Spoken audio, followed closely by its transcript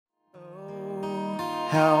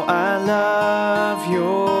How I love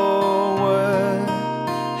your word,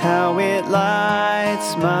 how it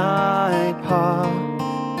lights my path,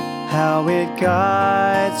 how it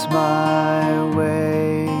guides my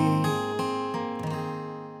way.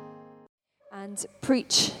 And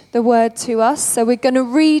preach the word to us. So we're going to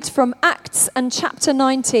read from Acts and chapter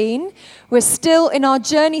 19. We're still in our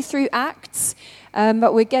journey through Acts,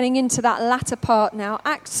 but we're getting into that latter part now.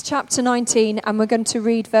 Acts chapter 19, and we're going to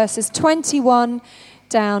read verses 21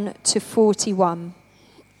 down to 41.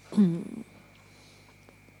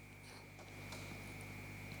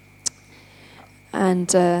 And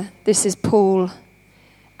this is Paul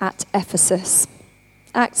at Ephesus.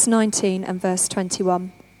 Acts 19 and verse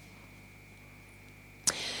 21.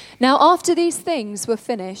 Now after these things were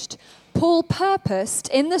finished, Paul purposed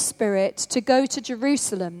in the Spirit to go to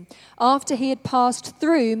Jerusalem after he had passed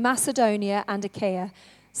through Macedonia and Achaia,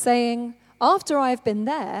 saying, "After I have been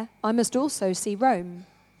there, I must also see Rome."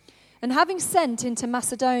 And having sent into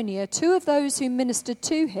Macedonia 2 of those who ministered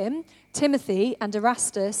to him, Timothy and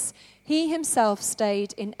Erastus, he himself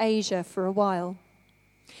stayed in Asia for a while.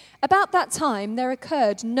 About that time there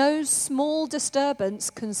occurred no small disturbance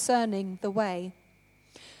concerning the way.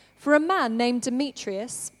 For a man named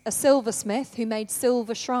Demetrius, a silversmith who made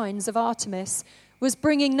silver shrines of Artemis, was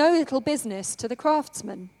bringing no little business to the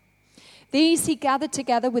craftsmen. These he gathered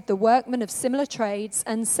together with the workmen of similar trades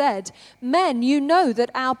and said, "Men, you know that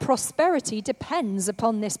our prosperity depends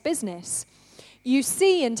upon this business. You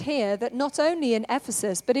see and hear that not only in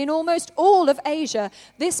Ephesus, but in almost all of Asia,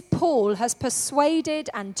 this Paul has persuaded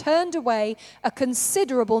and turned away a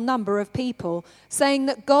considerable number of people, saying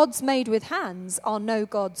that gods made with hands are no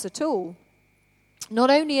gods at all. Not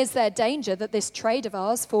only is there danger that this trade of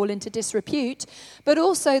ours fall into disrepute, but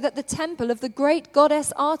also that the temple of the great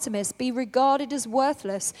goddess Artemis be regarded as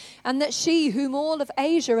worthless, and that she whom all of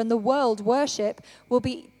Asia and the world worship will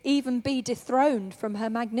even be dethroned from her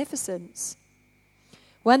magnificence."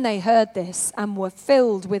 When they heard this and were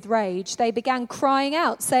filled with rage, they began crying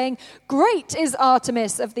out, saying, "Great is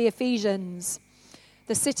Artemis of the Ephesians!"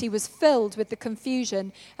 The city was filled with the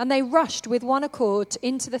confusion, and they rushed with one accord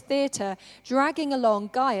into the theatre, dragging along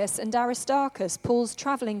Gaius and Aristarchus, Paul's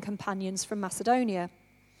travelling companions from Macedonia.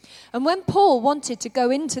 And when Paul wanted to go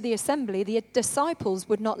into the assembly, the disciples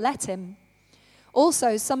would not let him.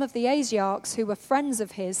 Also, some of the Asiarchs who were friends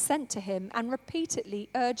of his sent to him and repeatedly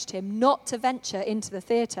urged him not to venture into the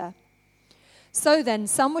theatre. So then,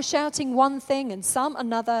 some were shouting one thing and some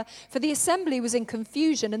another, for the assembly was in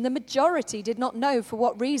confusion and the majority did not know for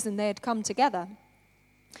what reason they had come together.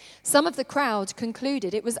 Some of the crowd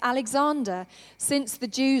concluded it was Alexander, since the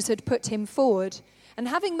Jews had put him forward. And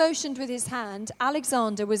having motioned with his hand,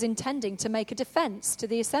 Alexander was intending to make a defense to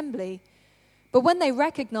the assembly. But when they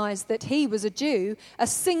recognized that he was a Jew, a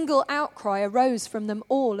single outcry arose from them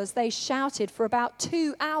all as they shouted for about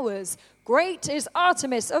 2 hours, "Great is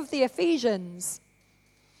Artemis of the Ephesians!"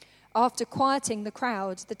 After quieting the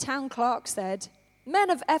crowd, the town clerk said, "Men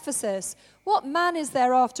of Ephesus, what man is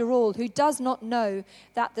there after all who does not know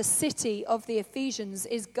that the city of the Ephesians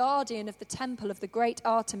is guardian of the temple of the great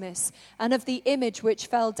Artemis and of the image which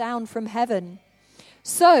fell down from heaven?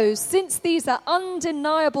 So, since these are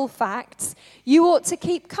undeniable facts, you ought to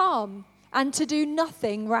keep calm and to do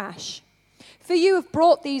nothing rash. For you have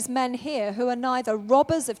brought these men here who are neither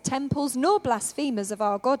robbers of temples nor blasphemers of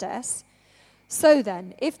our goddess. So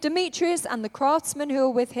then, if Demetrius and the craftsmen who are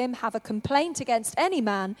with him have a complaint against any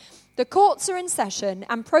man, the courts are in session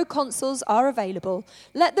and proconsuls are available.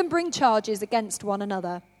 Let them bring charges against one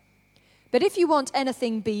another. But if you want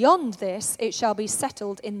anything beyond this, it shall be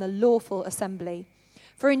settled in the lawful assembly.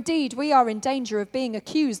 For indeed, we are in danger of being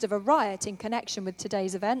accused of a riot in connection with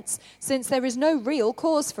today's events, since there is no real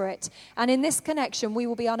cause for it, and in this connection we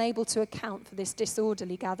will be unable to account for this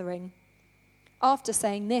disorderly gathering." After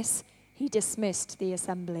saying this, he dismissed the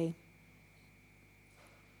assembly.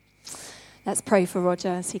 Let's pray for Roger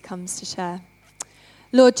as he comes to share.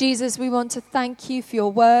 Lord Jesus, we want to thank you for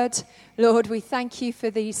your word. Lord, we thank you for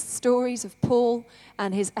these stories of Paul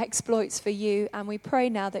and his exploits for you. And we pray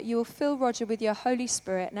now that you will fill Roger with your Holy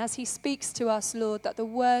Spirit. And as he speaks to us, Lord, that the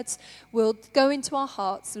words will go into our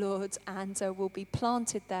hearts, Lord, and will be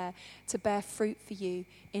planted there to bear fruit for you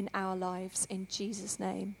in our lives. In Jesus'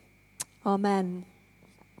 name. Amen.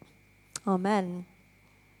 Amen.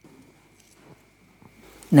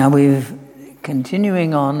 Now we're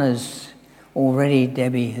continuing on, as already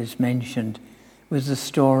Debbie has mentioned, with the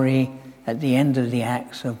story at the end of the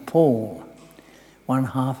Acts of Paul. One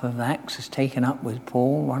half of Acts is taken up with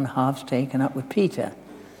Paul, one half's taken up with Peter.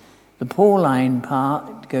 The Pauline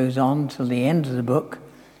part goes on till the end of the book,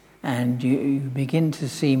 and you begin to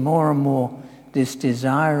see more and more this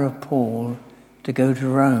desire of Paul to go to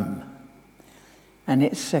Rome. And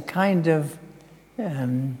it's a kind of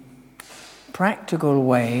practical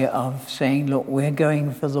way of saying, look, we're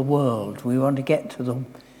going for the world. We want to get to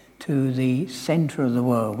the center of the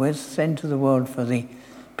world. Where's the center of the world for the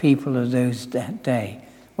people of that day?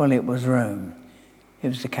 Well, it was Rome. It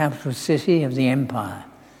was the capital city of the empire.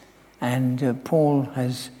 And Paul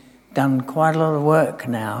has done quite a lot of work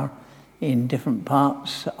now in different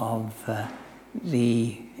parts of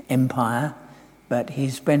the empire, but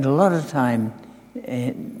he's spent a lot of time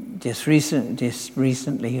just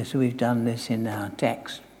recently, as we've done this in our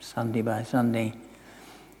text, Sunday by Sunday,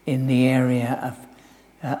 in the area of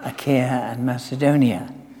Achaia and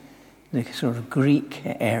Macedonia, the sort of Greek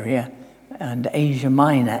area, and Asia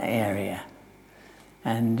Minor area.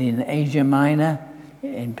 And in Asia Minor,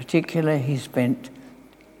 in particular, he spent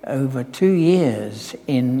over 2 years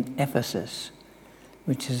in Ephesus,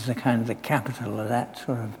 which is the kind of the capital of that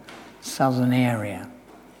sort of southern area.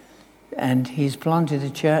 And he's planted a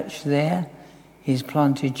church there. He's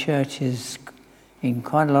planted churches in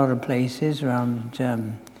quite a lot of places around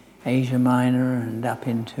Asia Minor and up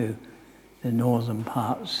into the northern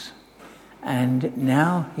parts. And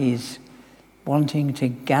now he's wanting to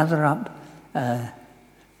gather up a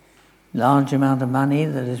large amount of money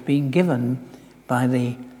that has been given by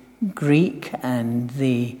the Greek and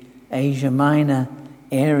the Asia Minor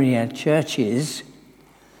area churches,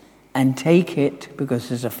 and take it, because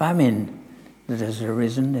there's a famine that has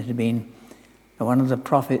arisen. There had been, one of the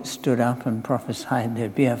prophets stood up and prophesied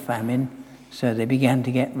there'd be a famine, so they began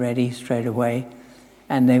to get ready straight away,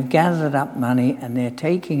 and they've gathered up money and they're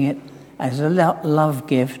taking it as a love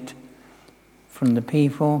gift from the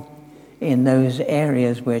people in those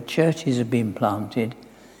areas where churches have been planted,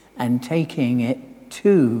 and taking it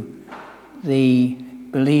to the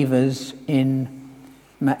believers in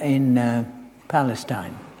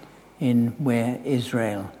Palestine, in where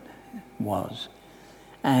Israel was.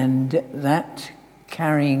 And that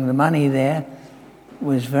carrying the money there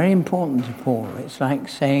was very important to Paul. It's like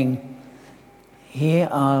saying, here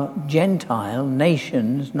are Gentile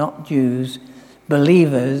nations, not Jews,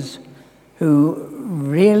 believers who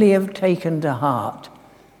really have taken to heart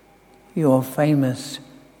your famous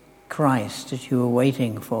Christ that you were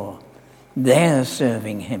waiting for. They're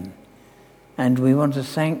serving him. And we want to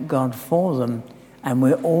thank God for them. And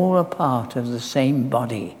we're all a part of the same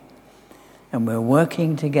body. And we're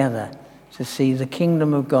working together to see the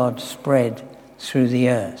kingdom of God spread through the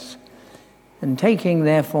earth. And taking,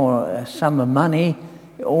 therefore, a sum of money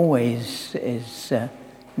always is an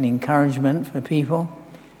encouragement for people.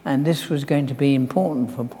 And this was going to be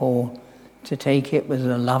important for Paul, to take it with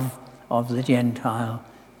the love of the Gentile,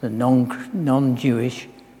 the non-Jewish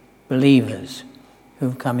believers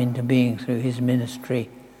who've come into being through his ministry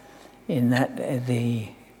in that the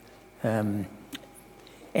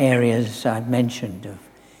areas I've mentioned of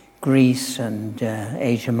Greece and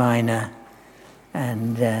Asia Minor,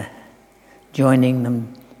 and joining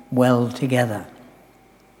them well together.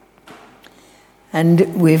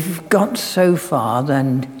 And we've got so far,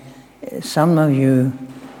 and some of you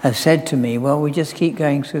have said to me, well, we just keep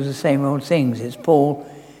going through the same old things. It's Paul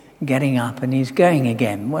getting up and he's going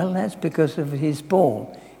again. Well, that's because of his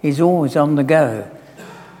Paul. He's always on the go.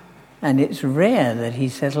 And it's rare that he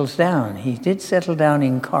settles down. He did settle down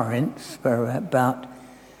in Corinth for about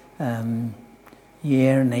a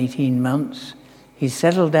year and 18 months. He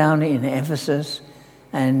settled down in Ephesus,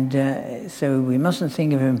 and so we mustn't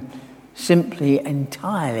think of him simply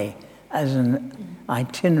entirely as an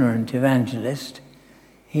itinerant evangelist.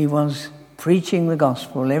 He was preaching the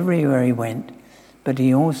gospel everywhere he went, but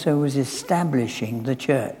he also was establishing the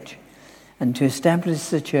church. And to establish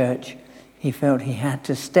the church, he felt he had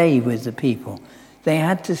to stay with the people. They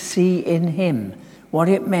had to see in him what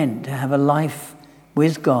it meant to have a life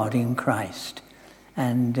with God in Christ.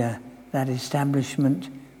 And that establishment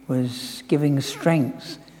was giving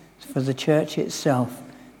strength for the church itself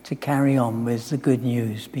to carry on with the good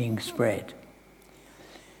news being spread.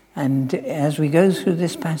 And as we go through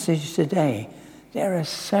this passage today, there are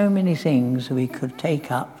so many things we could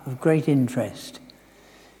take up of great interest.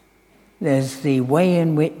 There's the way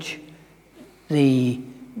in which the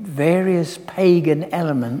various pagan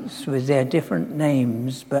elements with their different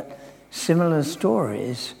names but similar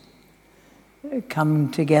stories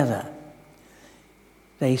come together.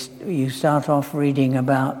 You start off reading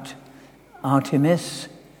about Artemis,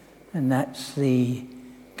 and that's the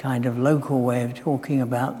kind of local way of talking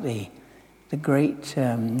about the great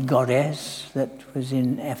goddess that was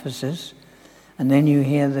in Ephesus. And then you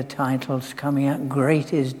hear the titles coming out.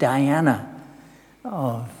 Great is Diana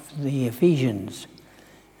of the Ephesians.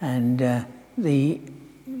 And the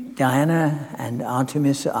Diana and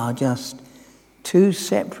Artemis are just two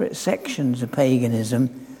separate sections of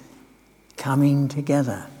paganism coming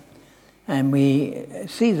together. And we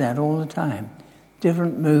see that all the time.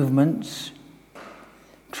 Different movements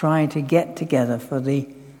try to get together for the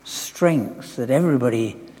strength that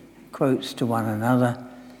everybody quotes to one another,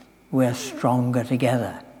 we're stronger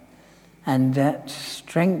together. And that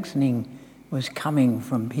strengthening was coming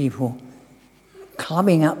from people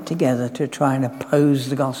clubbing up together to try and oppose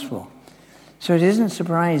the gospel. So it isn't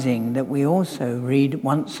surprising that we also read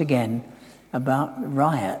once again about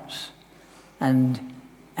riots. And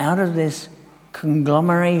out of this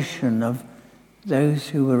conglomeration of those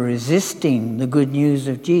who were resisting the good news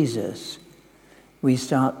of Jesus, we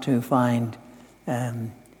start to find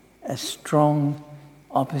a strong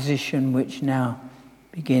opposition which now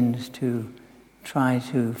begins to try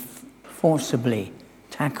to forcibly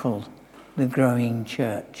tackle the growing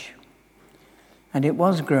church. And it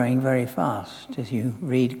was growing very fast, as you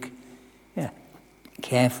read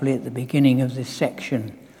carefully at the beginning of this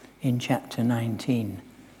section in chapter 19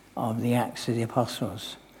 of the Acts of the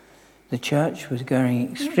Apostles. The church was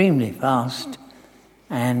going extremely fast,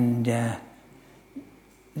 and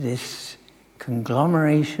this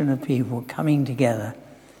conglomeration of people coming together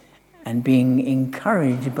and being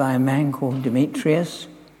encouraged by a man called Demetrius,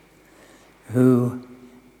 who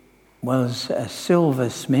was a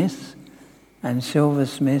silversmith, and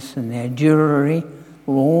silversmiths and their jewellery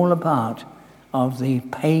were all a part of the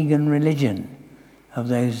pagan religion of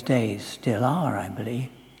those days, still are, I believe.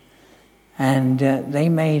 And they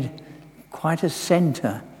made quite a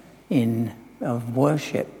centre of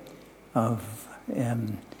worship of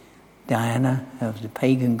Diana, of the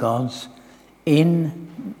pagan gods,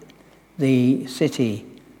 in the city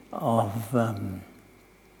of, where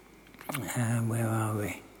are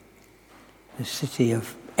we? The city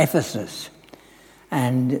of Ephesus.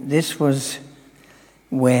 And this was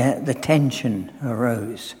where the tension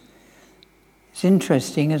arose. It's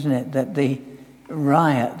interesting, isn't it, that the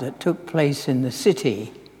riot that took place in the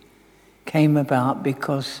city came about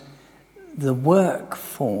because the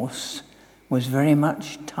workforce was very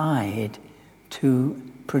much tied to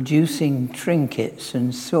producing trinkets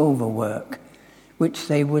and silverwork, which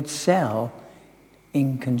they would sell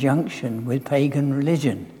in conjunction with pagan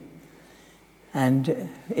religion. And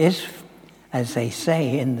if, as they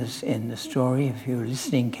say in the story, if you're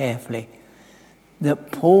listening carefully,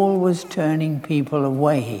 that Paul was turning people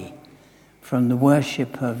away from the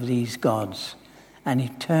worship of these gods, and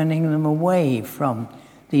he's turning them away from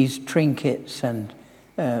these trinkets and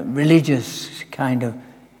religious kind of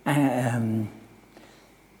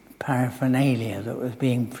paraphernalia that was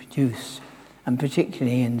being produced, and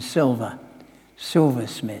particularly in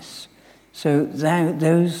silversmiths. So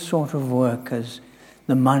those sort of workers,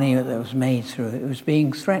 the money that was made through it was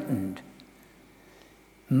being threatened.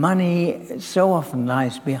 Money so often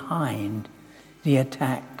lies behind the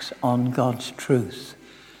attacks on God's truth.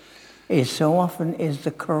 It so often is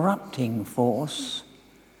the corrupting force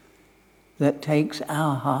that takes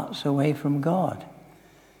our hearts away from God.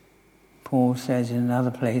 Paul says in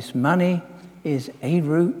another place, money is a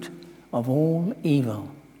root of all evil.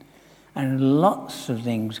 And lots of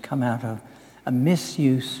things come out of a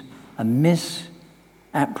misuse, a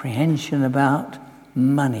misapprehension about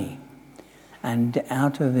money. And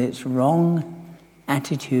out of its wrong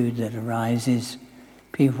attitude that arises,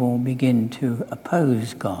 people begin to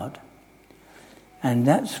oppose God. And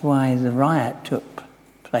that's why the riot took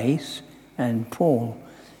place, and Paul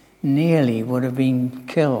nearly would have been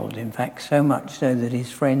killed. In fact, so much so that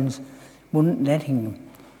his friends wouldn't let him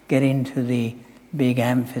get into the big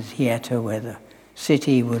amphitheatre where the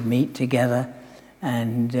city would meet together,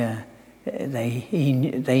 and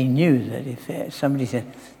they knew that if somebody said,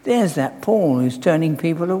 "There's that Paul who's turning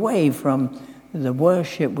people away from the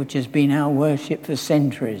worship which has been our worship for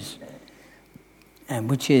centuries, and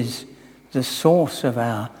which is the source of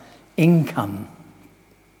our income,"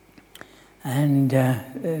 and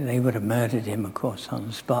they would have murdered him, of course, on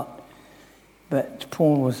the spot. But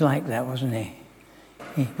Paul was like that, wasn't he?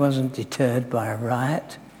 He wasn't deterred by a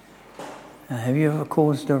riot. Have you ever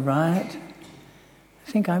caused a riot?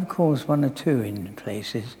 I think I've caused one or two in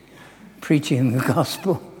places, preaching the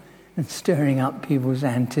gospel and stirring up people's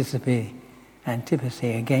antipathy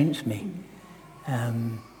against me.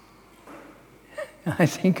 I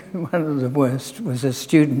think one of the worst was a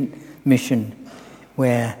student mission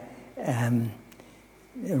where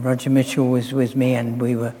Roger Mitchell was with me, and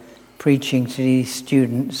we were preaching to these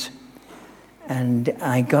students. And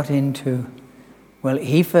I got into,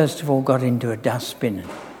 he first of all got into a dustbin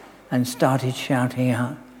and started shouting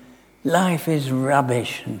out, "Life is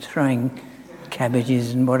rubbish," and throwing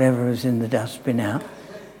cabbages and whatever was in the dustbin out.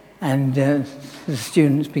 And the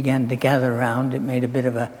students began to gather around. It made a bit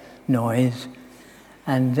of a noise.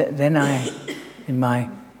 And then I, in my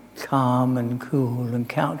calm and cool and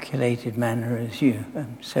calculated manner, as you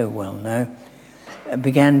so well know,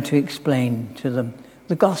 began to explain to them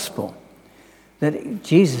the gospel, that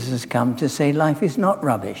Jesus has come to say life is not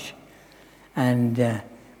rubbish. And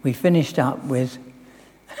we finished up with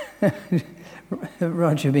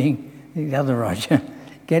Roger being, the other Roger,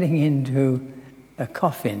 getting into a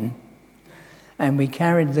coffin, and we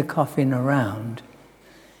carried the coffin around,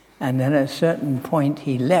 and then at a certain point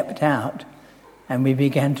he leapt out and we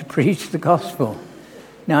began to preach the gospel.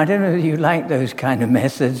 Now, I don't know if you like those kind of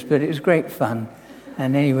methods, but it was great fun.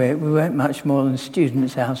 And anyway, we weren't much more than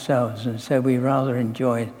students ourselves, and so we rather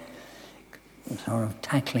enjoyed sort of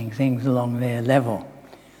tackling things along their level.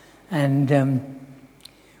 And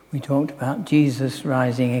we talked about Jesus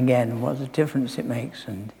rising again, what a difference it makes,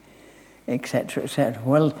 and et cetera, et cetera.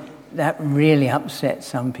 Well, that really upset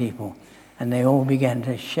some people, and they all began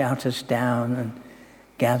to shout us down and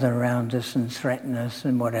gather around us and threaten us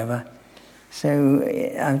and whatever. So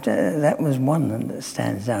that was one that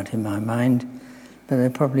stands out in my mind, but there are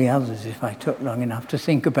probably others if I took long enough to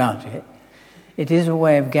think about it. It is a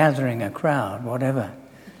way of gathering a crowd, whatever.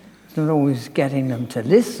 It's not always getting them to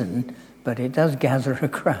listen, but it does gather a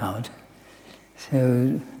crowd.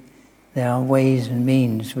 So there are ways and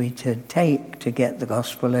means we should take to get the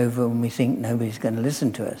gospel over when we think nobody's going to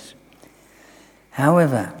listen to us.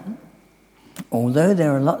 However, although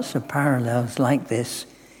there are lots of parallels like this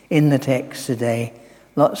in the text today,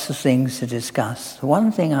 lots of things to discuss, the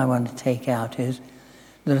one thing I want to take out is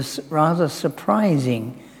the rather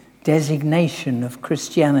surprising designation of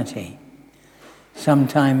Christianity.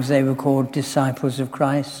 Sometimes they were called disciples of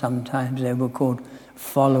Christ, sometimes they were called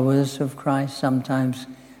followers of Christ, sometimes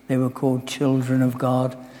they were called children of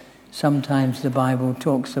God, sometimes the Bible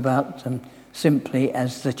talks about them simply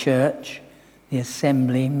as the church, the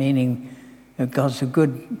assembly, meaning God's a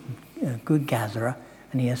good gatherer,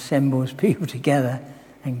 and he assembles people together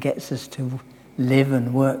and gets us to live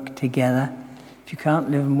and work together. If you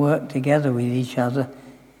can't live and work together with each other,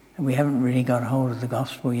 we haven't really got hold of the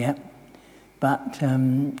gospel yet. But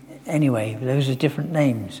anyway, those are different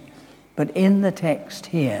names. But in the text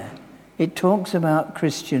here, it talks about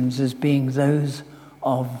Christians as being those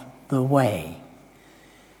of the way.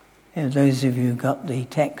 Those of you who got the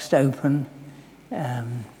text open, is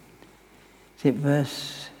it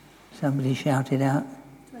verse, somebody shouted out?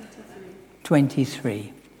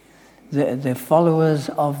 23. The followers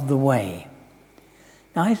of the way.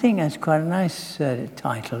 Now, I think that's quite a nice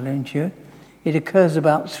title, don't you? It occurs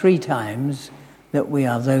about 3 times that we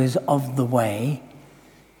are those of the way.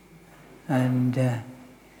 And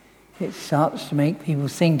it starts to make people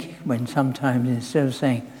think when sometimes instead of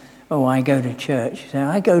saying, oh, I go to church, say,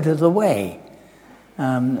 I go to the way.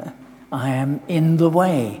 I am in the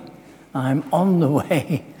way. I'm on the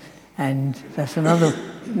way. And that's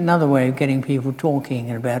another way of getting people talking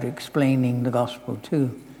and about explaining the gospel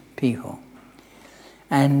to people.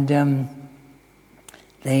 And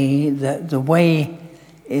the way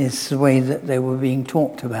is the way that they were being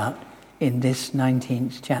talked about in this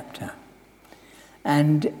 19th chapter.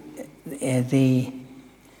 And I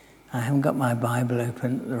haven't got my Bible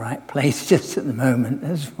open at the right place just at the moment.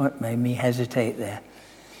 That's what made me hesitate there.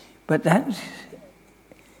 But that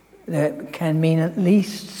can mean at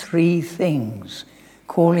least 3 things,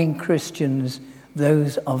 calling Christians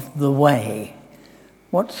those of the way.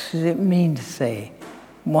 What does it mean to say,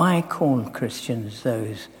 why call Christians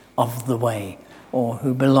those of the way, or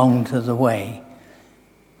who belong to the way?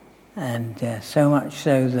 And so much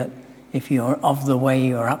so that if you're of the way,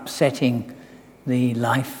 you're upsetting the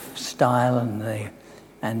lifestyle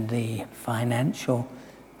and the financial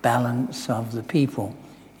balance of the people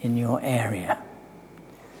in your area.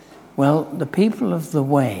 Well, the people of the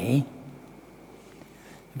way,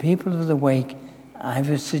 I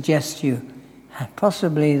would suggest you,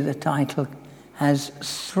 possibly the title has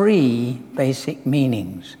 3 basic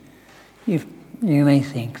meanings. You may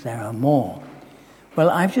think there are more. Well,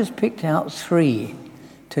 I've just picked out 3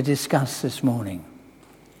 to discuss this morning.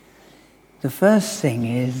 The first thing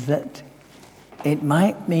is that it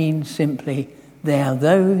might mean simply they are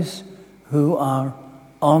those who are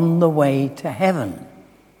on the way to heaven.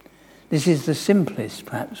 This is the simplest,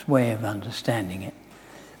 perhaps, way of understanding it.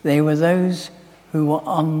 They were those who were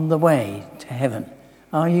on the way to heaven.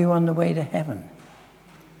 Are you on the way to heaven?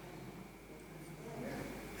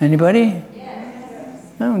 Anybody?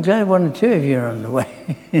 Yes. Oh, I'm glad 1 or 2 of you are on the way.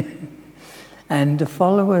 And the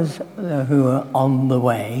followers who are on the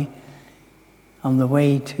way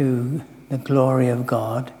to the glory of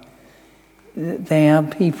God. They are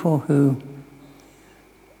people who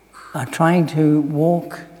are trying to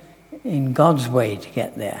walk in God's way to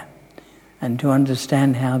get there and to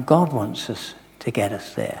understand how God wants us to get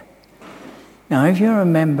us there. Now, if you're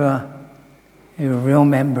you're a real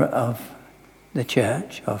member of the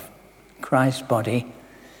church, of Christ's body,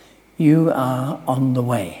 you are on the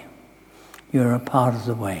way. You're a part of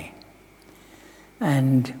the way.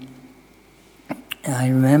 And I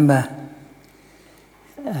remember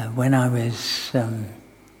when I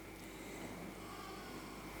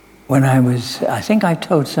think I've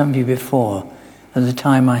told some of you before, at the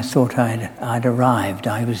time I thought I'd arrived,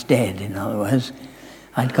 I was dead, in other words.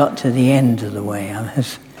 I'd got to the end of the way. I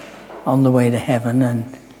was on the way to heaven,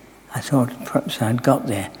 and I thought perhaps I'd got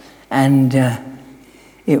there. And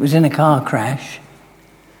it was in a car crash,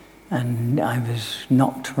 and I was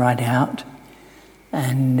knocked right out.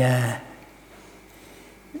 And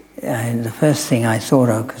the first thing I thought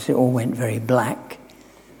of, because it all went very black,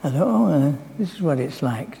 I thought, this is what it's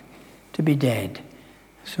like to be dead.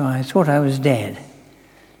 So I thought I was dead.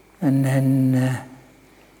 And then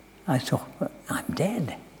I thought, well, I'm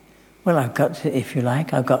dead. Well, I've got to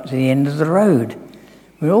the end of the road.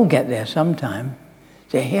 We all get there sometime.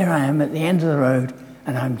 So here I am at the end of the road,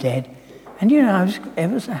 and I'm dead. And I was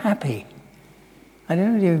ever so happy. I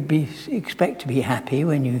don't know if you'd expect to be happy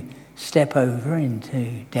when you step over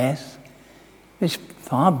into death. It's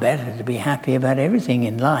far better to be happy about everything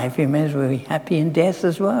in life. You may as well be happy in death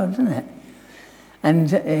as well, isn't it?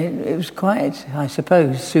 And it was quite, I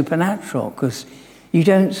suppose, supernatural, because you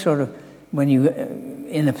don't sort of, when you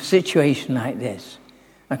in a situation like this,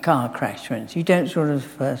 a car crash, for instance, you don't sort of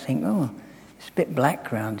think, it's a bit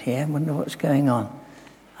black around here, I wonder what's going on.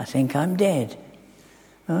 I think I'm dead.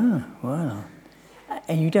 Oh, well.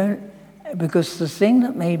 And you don't, because the thing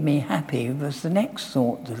that made me happy was the next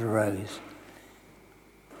thought that arose.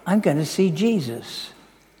 I'm going to see Jesus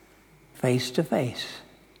face to face.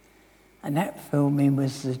 And that filled me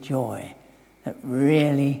with the joy that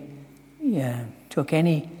really took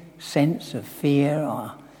any sense of fear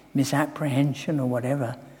or misapprehension or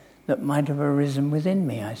whatever that might have arisen within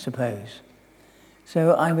me, I suppose.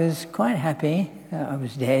 So I was quite happy that I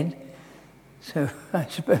was dead. So I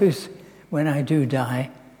suppose when I do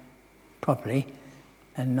die properly,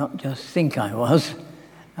 and not just think I was,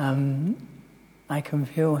 I can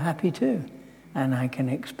feel happy too. And I can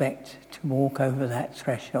expect to walk over that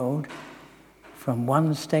threshold from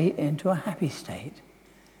one state into a happy state,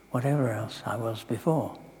 whatever else I was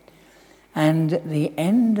before. And the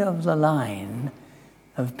end of the line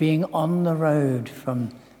of being on the road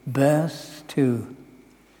from birth to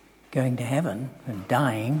going to heaven and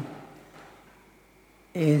dying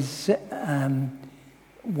is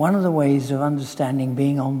one of the ways of understanding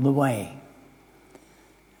being on the way.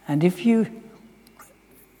 And if you...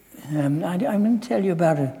 I'm going to tell you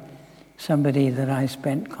about somebody that I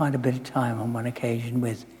spent quite a bit of time on one occasion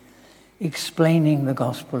with, explaining the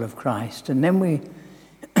gospel of Christ. And then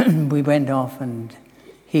we went off, and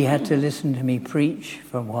he had to listen to me preach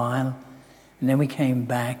for a while. And then we came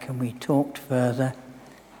back and we talked further.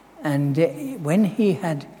 And when he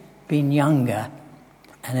had been younger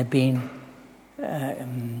and had been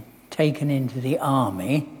taken into the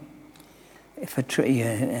army,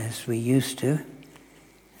 as we used to,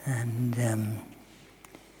 and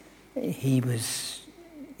he was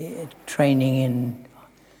training in,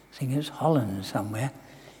 I think it was Holland somewhere.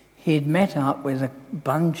 He'd met up with a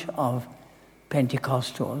bunch of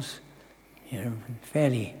Pentecostals,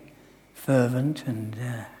 fairly fervent and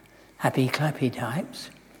happy-clappy types.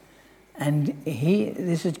 And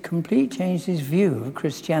this had completely changed his view of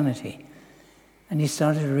Christianity. And he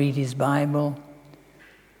started to read his Bible,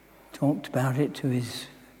 talked about it to his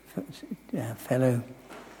fellow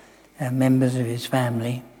members of his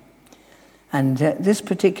family. And this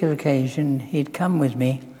particular occasion, he'd come with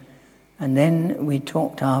me, and then we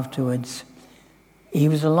talked afterwards. He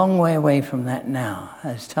was a long way away from that now.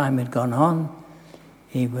 As time had gone on,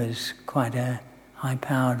 he was quite a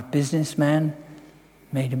high-powered businessman,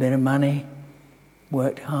 made a bit of money,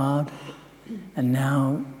 worked hard, and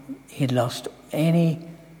now he'd lost any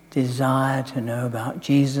desire to know about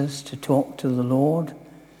Jesus, to talk to the Lord,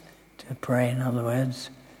 to pray, in other words.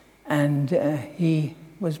 And he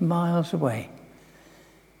was miles away.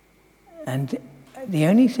 And the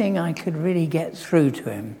only thing I could really get through to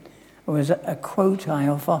him was a quote I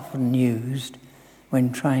have often used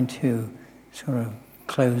when trying to sort of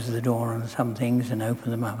close the door on some things and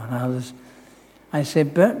open them up on others. I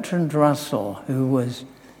said, Bertrand Russell, who was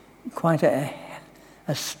quite a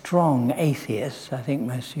strong atheist, I think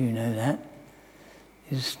most of you know that.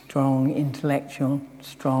 is strong intellectual,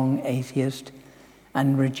 strong atheist,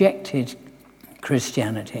 and rejected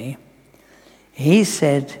Christianity, he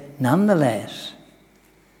said, nonetheless,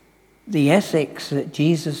 the ethics that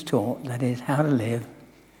Jesus taught, that is, how to live,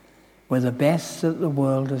 were the best that the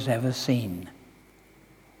world has ever seen.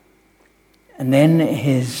 And then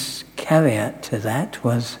his caveat to that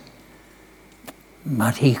was,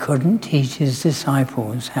 but he couldn't teach his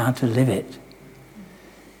disciples how to live it.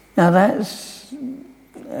 Now that's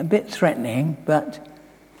a bit threatening, but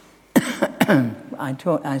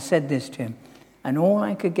I said this to him, and all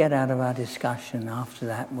I could get out of our discussion after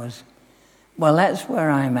that was, well, that's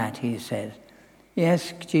where I'm at, he said.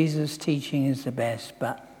 Yes, Jesus' teaching is the best,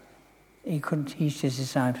 but he couldn't teach his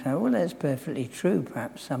disciples. Well, that's perfectly true.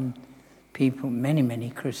 Perhaps some people, many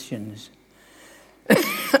Christians,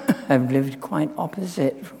 have lived quite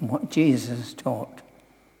opposite from what Jesus taught.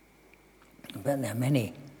 But there are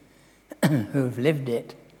many who have lived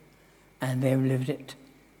it, and they've lived it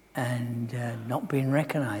and not been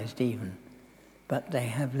recognized even. But they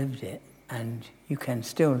have lived it, and you can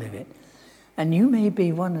still live it. And you may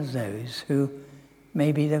be one of those who,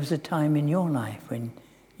 maybe there was a time in your life when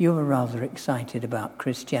you were rather excited about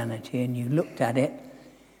Christianity and you looked at it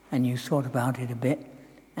and you thought about it a bit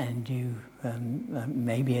and you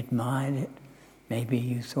maybe admired it. Maybe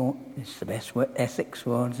you thought it's the best ethics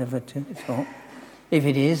world's ever taught. If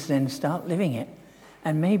it is, then start living it.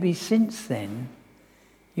 And maybe since then,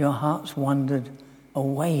 your heart's wandered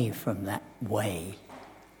away from that way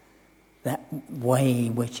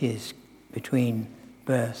which is between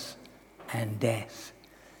birth and death,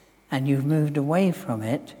 and you've moved away from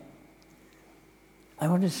it. I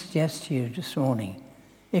want to suggest to you this morning,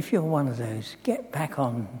 if you're one of those, get back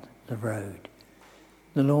on the road.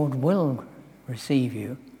 The Lord will receive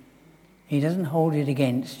you. He doesn't hold it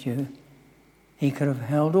against you. He could have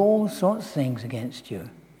held all sorts of things against you.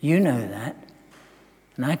 You know that,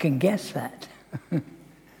 and I can guess that,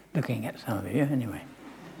 looking at some of you anyway.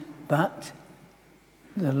 But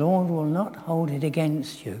the Lord will not hold it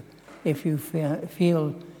against you if you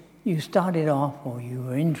feel you started off or you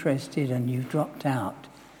were interested and you dropped out.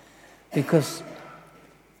 Because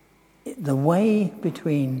the way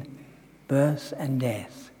between birth and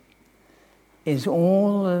death is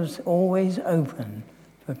always open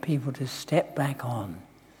for people to step back on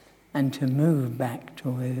and to move back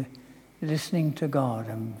to listening to God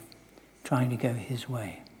and trying to go his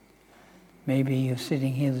way. Maybe you're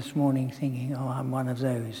sitting here this morning thinking, oh, I'm one of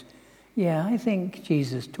those. Yeah, I think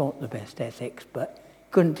Jesus taught the best ethics, but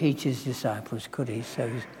couldn't teach his disciples, could he? So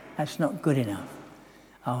that's not good enough.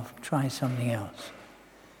 I'll try something else.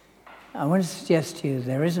 I want to suggest to you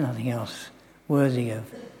there is nothing else worthy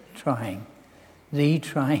of trying. The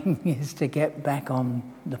trying is to get back on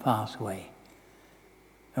the pathway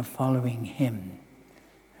of following him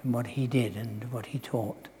and what he did and what he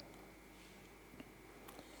taught.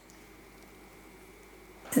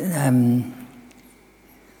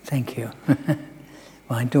 Thank you.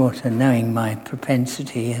 My daughter, knowing my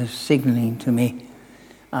propensity, is signaling to me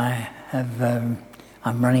I'm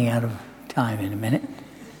running out of time in a minute.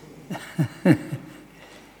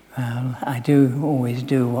 Well, I do always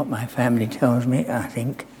do what my family tells me, I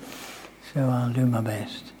think, so I'll do my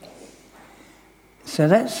best. So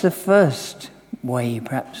that's the first way,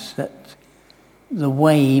 perhaps, that the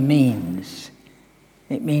way means.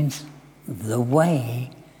 It means the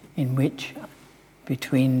way in which,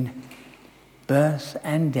 between birth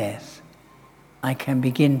and death, I can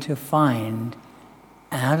begin to find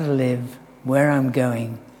how to live, where I'm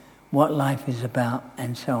going, what life is about,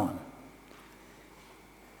 and so on.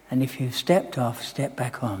 And if you've stepped off, step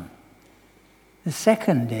back on. The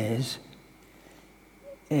second is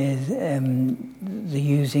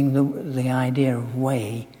using the idea of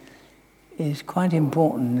way is quite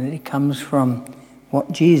important. It comes from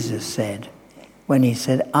what Jesus said when he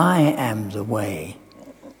said, I am the way.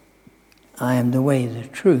 I am the way, the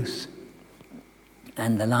truth,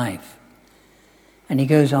 and the life. And he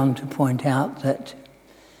goes on to point out that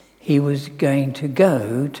he was going to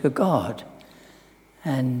go to God.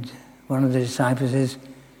 And one of the disciples says,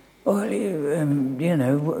 well,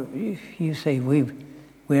 you say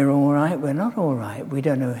we're all right, we're not all right. We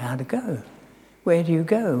don't know how to go. Where do you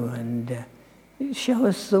go? And show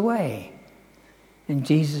us the way. And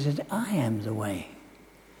Jesus said, I am the way.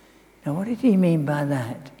 Now, what did he mean by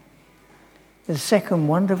that? The second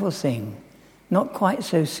wonderful thing, not quite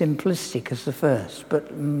so simplistic as the first, but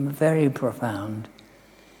very profound,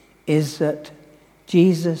 is that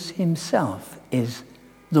Jesus himself is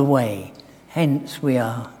the way. Hence, we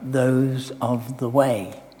are those of the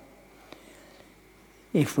way,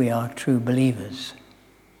 if we are true believers.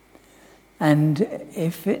 And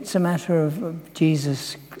if it's a matter of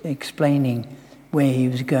Jesus explaining where he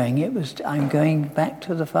was going, it was, I'm going back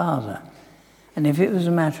to the Father. And if it was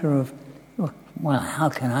a matter of, well, how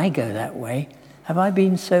can I go that way? Have I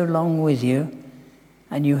been so long with you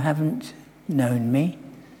and you haven't known me?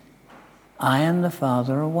 I and the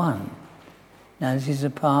Father are one. Now, this is a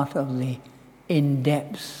part of the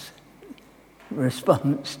in-depth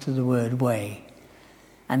response to the word way.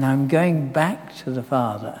 And I'm going back to the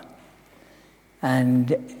Father. And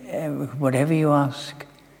whatever you ask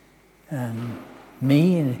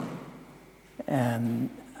me,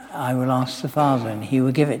 I will ask the Father, and he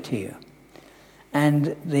will give it to you.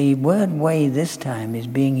 And the word way this time is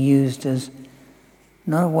being used as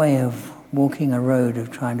not a way of walking a road of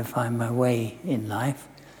trying to find my way in life.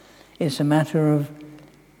 It's a matter of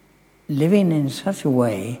living in such a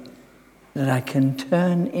way that I can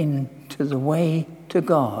turn into the way to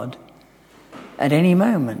God at any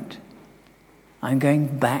moment. I'm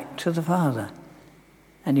going back to the Father.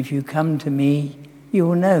 And if you come to me, you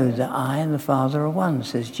will know that I and the Father are one,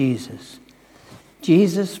 says Jesus.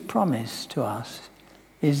 Jesus' promise to us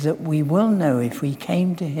is that we will know if we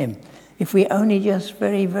came to him, if we only just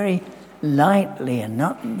very, very lightly and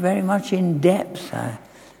not very much in depth. I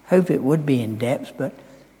hope it would be in depth, but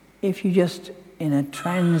if you just, in a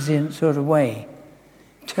transient sort of way,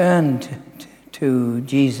 turn to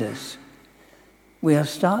Jesus, we'll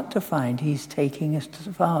start to find he's taking us to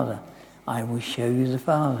the Father. I will show you the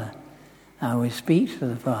Father. I will speak to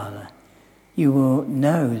the Father. You will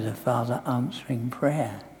know the Father answering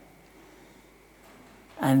prayer.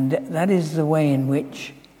 And that is the way in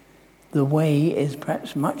which the way is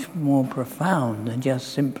perhaps much more profound than just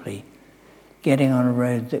simply getting on a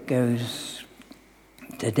road that goes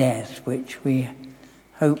to death, which we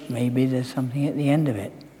hope maybe there's something at the end of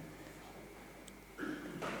it.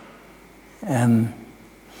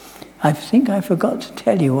 I think I forgot to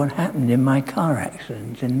tell you what happened in my car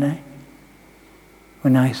accident, didn't I?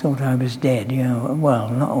 When I thought I was dead, well,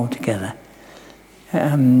 not altogether.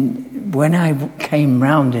 When I came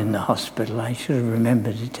round in the hospital, I should have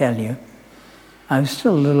remembered to tell you, I was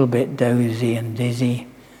still a little bit dozy and dizzy.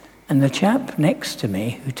 And the chap next to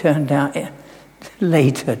me, who turned out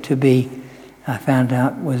later to be, I found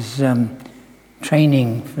out, was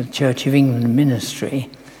training for the Church of England ministry,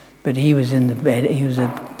 but he was in the bed, he was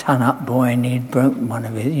a ton-up boy, and he'd broken one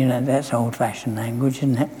of his, that's old-fashioned language,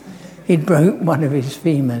 isn't it? He'd broke one of his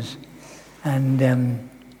femurs, and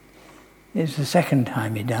it's the second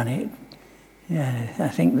time he'd done it. I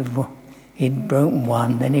think he'd broken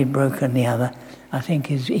one, then he'd broken the other. I think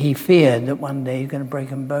he feared that one day he's going to break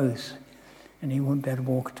them both, and he wouldn't be able to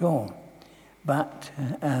walk at all. But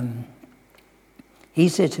he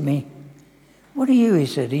said to me, "What are you?" he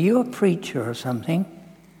said. "Are you a preacher or something?"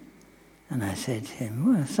 And I said to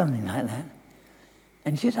him, "Well, something like that."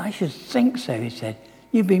 And he said, "I should think so," he said.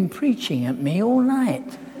 "You've been preaching at me all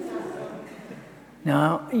night."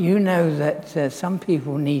 Now, you know that some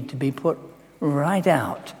people need to be put right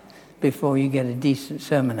out before you get a decent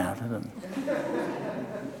sermon out of them.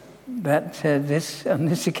 But on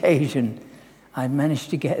this occasion, I'd managed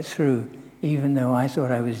to get through, even though I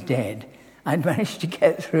thought I was dead. I'd managed to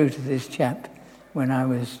get through to this chap when I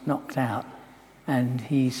was knocked out, and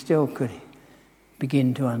he still could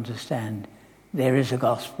begin to understand there is a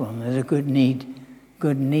gospel and there's a good need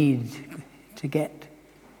to get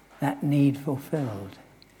that need fulfilled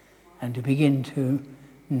and to begin to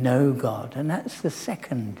know God. And that's the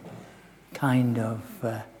second kind of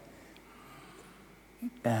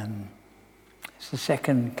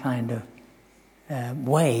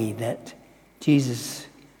way that Jesus,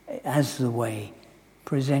 as the way,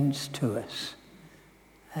 presents to us,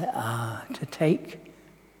 to take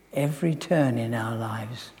every turn in our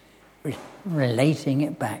lives, relating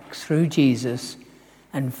it back through Jesus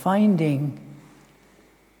and finding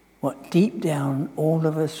what deep down all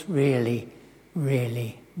of us really,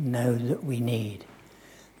 really know that we need.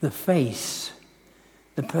 The face,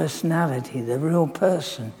 the personality, the real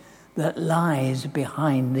person that lies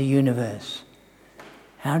behind the universe.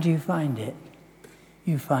 How do you find it?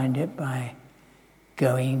 You find it by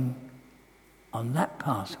going on that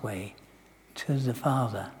pathway to the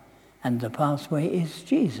Father. And the pathway is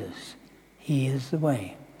Jesus. He is the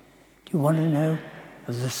way. Do you want to know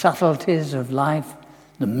of the subtleties of life,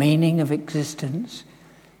 the meaning of existence,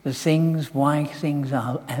 the things, why things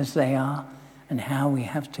are as they are, and how we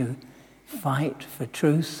have to fight for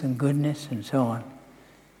truth and goodness and so on?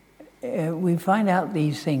 We find out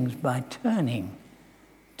these things by turning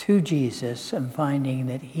to Jesus and finding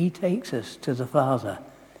that he takes us to the Father.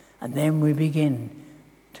 And then we begin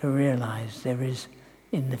to realize there is,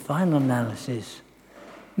 in the final analysis,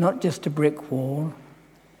 not just a brick wall,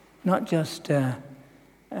 not just a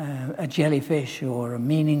jellyfish or a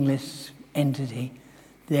meaningless entity.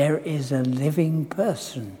 There is a living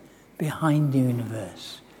person behind the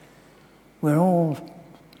universe. We're all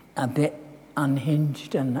a bit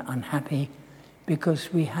unhinged and unhappy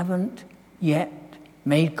because we haven't yet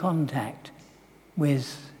made contact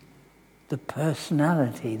with the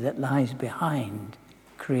personality that lies behind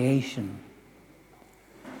creation.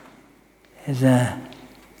 There's a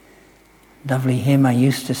lovely hymn I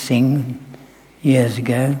used to sing years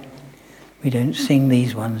ago. We don't sing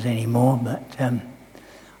these ones anymore, but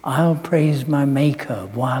I'll praise my Maker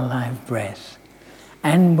while I've breath,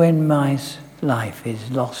 and when my life is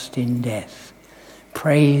lost in death,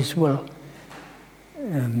 praise will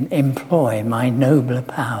employ my nobler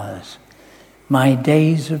powers. My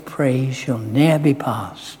days of praise shall ne'er be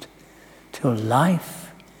past, till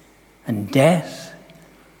life and death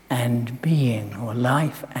and being, or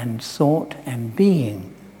life and thought and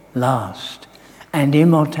being last, and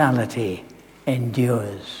immortality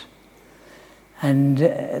endures. And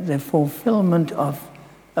the fulfillment of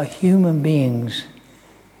a human being's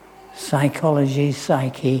psychology,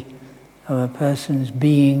 psyche, of a person's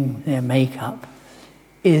being, their makeup,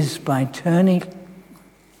 is by turning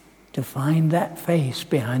to find that face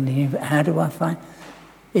behind the universe. How do I find?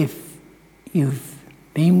 If you've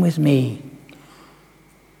been with me,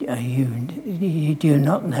 do you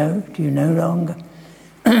not know? Do you no longer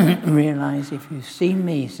realize if you've seen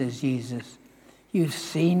me, says Jesus, you've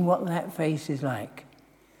seen what that face is like.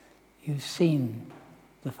 You've seen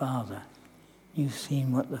the Father. You've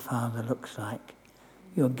seen what the Father looks like.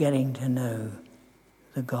 You're getting to know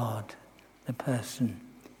the God, the person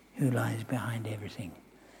who lies behind everything.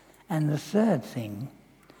 And the third thing,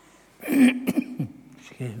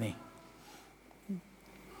 excuse me,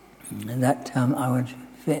 that I would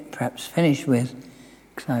perhaps finish with,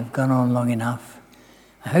 because I've gone on long enough.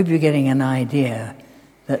 I hope you're getting an idea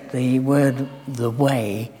that the word "the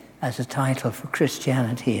way" as a title for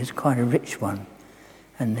Christianity is quite a rich one,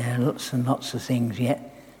 and there are lots and lots of things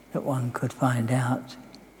yet that one could find out.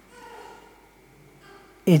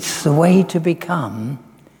 It's the way to become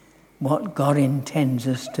what God intends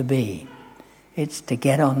us to be. It's to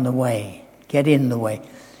get on the way, get in the way.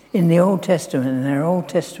 In the Old Testament, and there are Old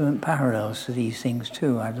Testament parallels to these things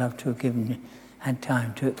too, I'd love to have had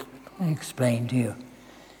time to explain to you.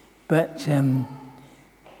 But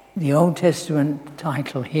the Old Testament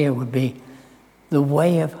title here would be "The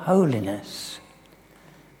Way of Holiness."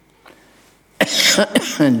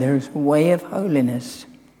 And there's a way of holiness.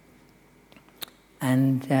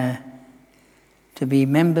 And to be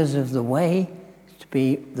members of the way, to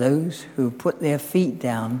be those who put their feet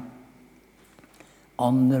down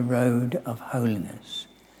on the road of holiness.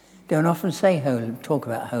 Don't often talk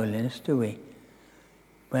about holiness, do we?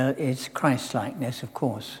 Well, it's Christ-likeness, of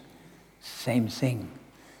course. Same thing.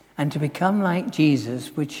 And to become like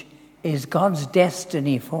Jesus, which is God's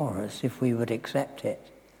destiny for us, if we would accept it,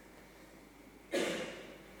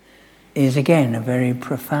 is again a very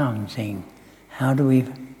profound thing. How do we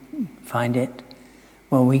find it?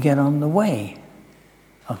 Well, we get on the way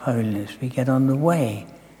of holiness. We get on the way.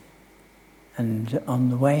 And on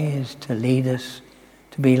the way is to lead us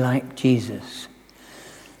to be like Jesus.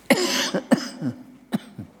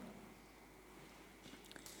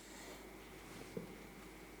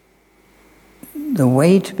 The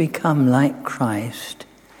way to become like Christ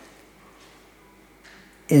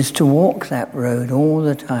is to walk that road all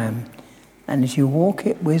the time. And as you walk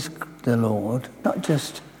it with the Lord, not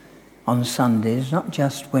just on Sundays, not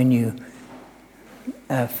just when you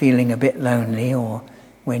are feeling a bit lonely or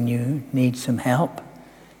when you need some help,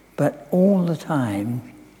 but all the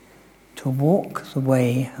time to walk the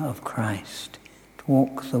way of Christ, to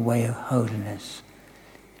walk the way of holiness.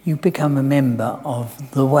 You become a member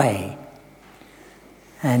of the way,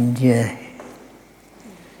 and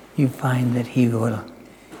you find that He will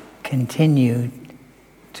continue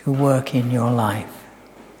to work in your life.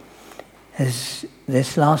 Has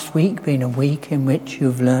this last week been a week in which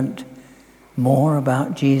you've learnt more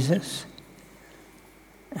about Jesus?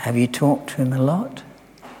 Have you talked to Him a lot?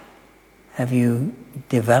 Have you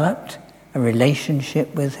developed a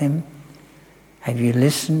relationship with Him? Have you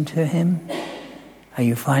listened to Him? Are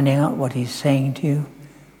you finding out what He's saying to you?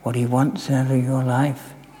 What He wants out of your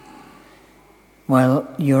life? Well,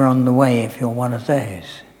 you're on the way if you're one of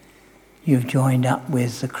those. You've joined up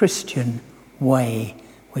with the Christian way,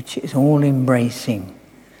 which is all embracing,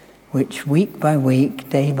 which week by week,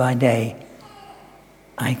 day by day,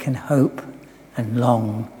 I can hope and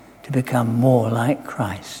long to become more like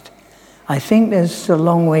Christ. I think there's a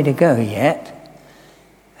long way to go yet.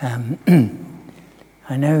 I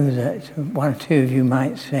I know that one or two of you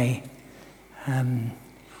might say,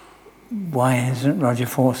 why hasn't Roger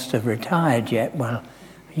Forster retired yet? Well,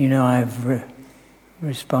 you know, I've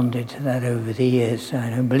responded to that over the years. I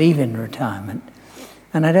don't believe in retirement.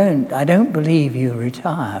 And I don't believe you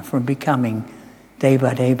retire from becoming, day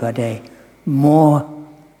by day, more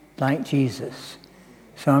like Jesus.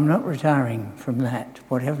 So I'm not retiring from that,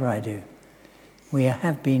 whatever I do. We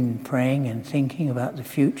have been praying and thinking about the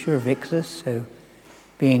future of Ephesus, so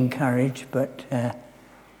be encouraged, but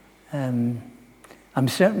I'm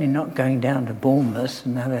certainly not going down to Bournemouth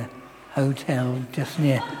and have a hotel just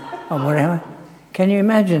near, or whatever. Can you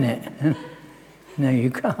imagine it? No,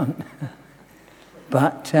 you can't.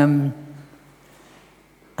 But I'm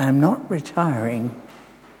not retiring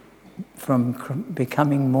from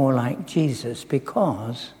becoming more like Jesus,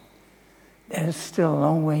 because there's still a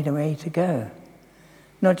long way to go.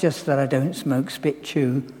 Not just that I don't smoke, spit,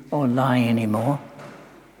 chew, or lie anymore.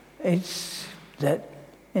 It's that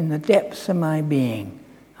in the depths of my being,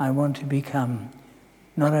 I want to become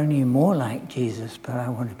not only more like Jesus, but I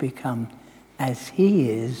want to become as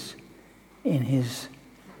he is in his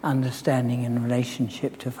understanding and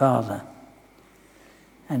relationship to Father.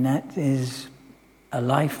 And that is a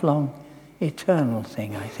lifelong, eternal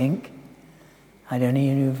thing, I think. I don't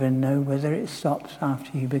even know whether it stops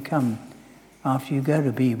after you go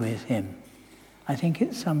to be with him. I think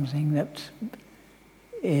it's something that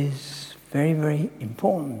is very, very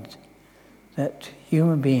important, that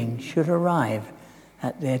human beings should arrive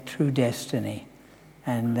at their true destiny,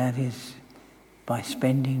 and that is by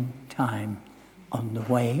spending time on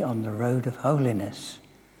the road of holiness,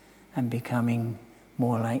 and becoming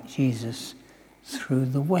more like Jesus through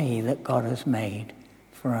the way that God has made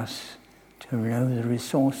for us to know the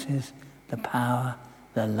resources, the power,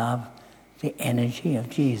 the love, the energy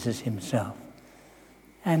of Jesus himself,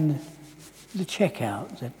 and the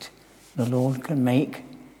checkout that the Lord can make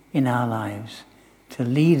in our lives to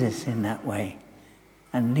lead us in that way,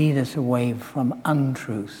 and lead us away from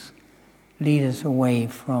untruth, lead us away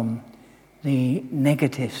from the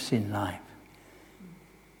negatives in life.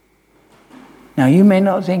 Now, you may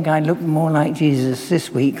not think I look more like Jesus this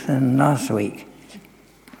week than last week.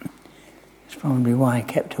 It's probably why I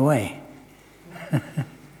kept away.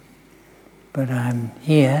 But I'm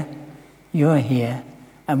here, you're here,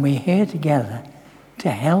 and we're here together to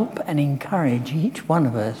help and encourage each one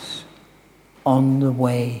of us on the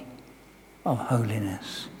way of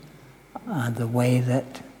holiness, the way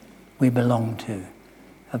that we belong to,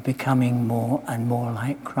 of becoming more and more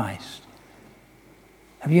like Christ.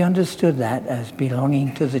 Have you understood that as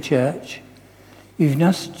belonging to the church? You've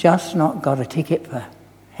just not got a ticket for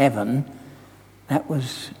heaven. That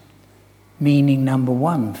was meaning number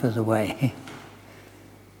one for the way.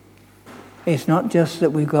 It's not just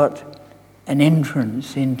that we've got an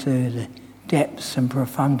entrance into the depths and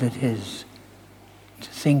profundities to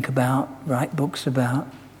think about, write books about,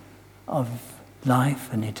 of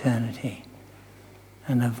life and eternity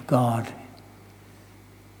and of God.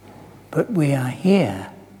 But we are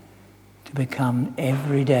here to become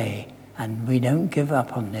every day, and we don't give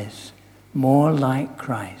up on this, more like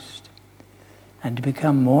Christ. And to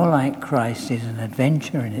become more like Christ is an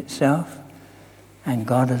adventure in itself, and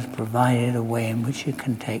God has provided a way in which it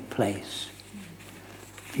can take place.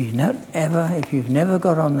 If you've never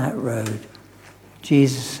got on that road,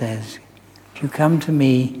 Jesus says, if you come to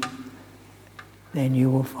me, then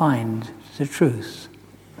you will find the truth,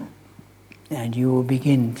 and you will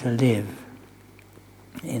begin to live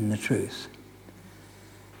in the truth.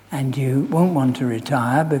 And you won't want to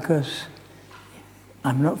retire, because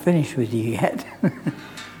I'm not finished with you yet.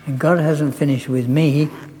 And God hasn't finished with me,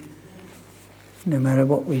 no matter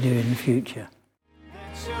what we do in the future.